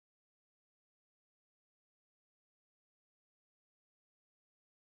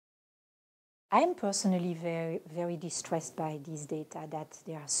I'm personally very distressed by these data, that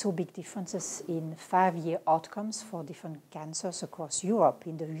there are so big differences in 5-year outcomes for different cancers across Europe,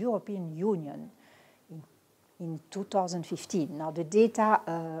 in the European Union in 2015. Now, the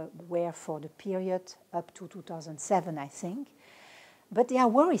data were for the period up to 2007, I think, but they are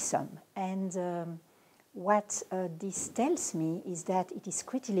worrisome. And what this tells me is that it is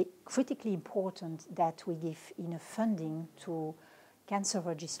critically important that we give enough funding to cancer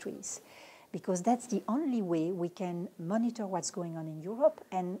registries, because that's the only way we can monitor what's going on in Europe,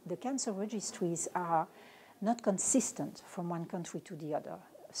 and the cancer registries are not consistent from one country to the other.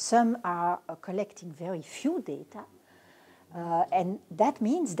 Some are collecting very few data, and that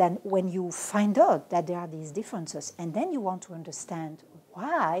means that when you find out that there are these differences, and then you want to understand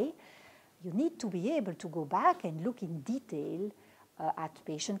why, you need to be able to go back and look in detail at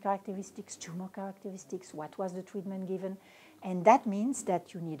patient characteristics, tumor characteristics, what was the treatment given. And that means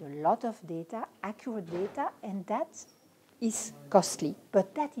that you need a lot of data, accurate data, and that is costly.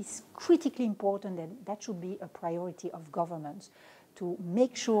 But that is critically important, and that should be a priority of governments to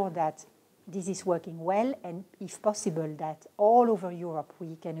make sure that this is working well, and if possible, that all over Europe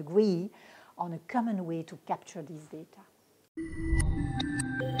we can agree on a common way to capture this data.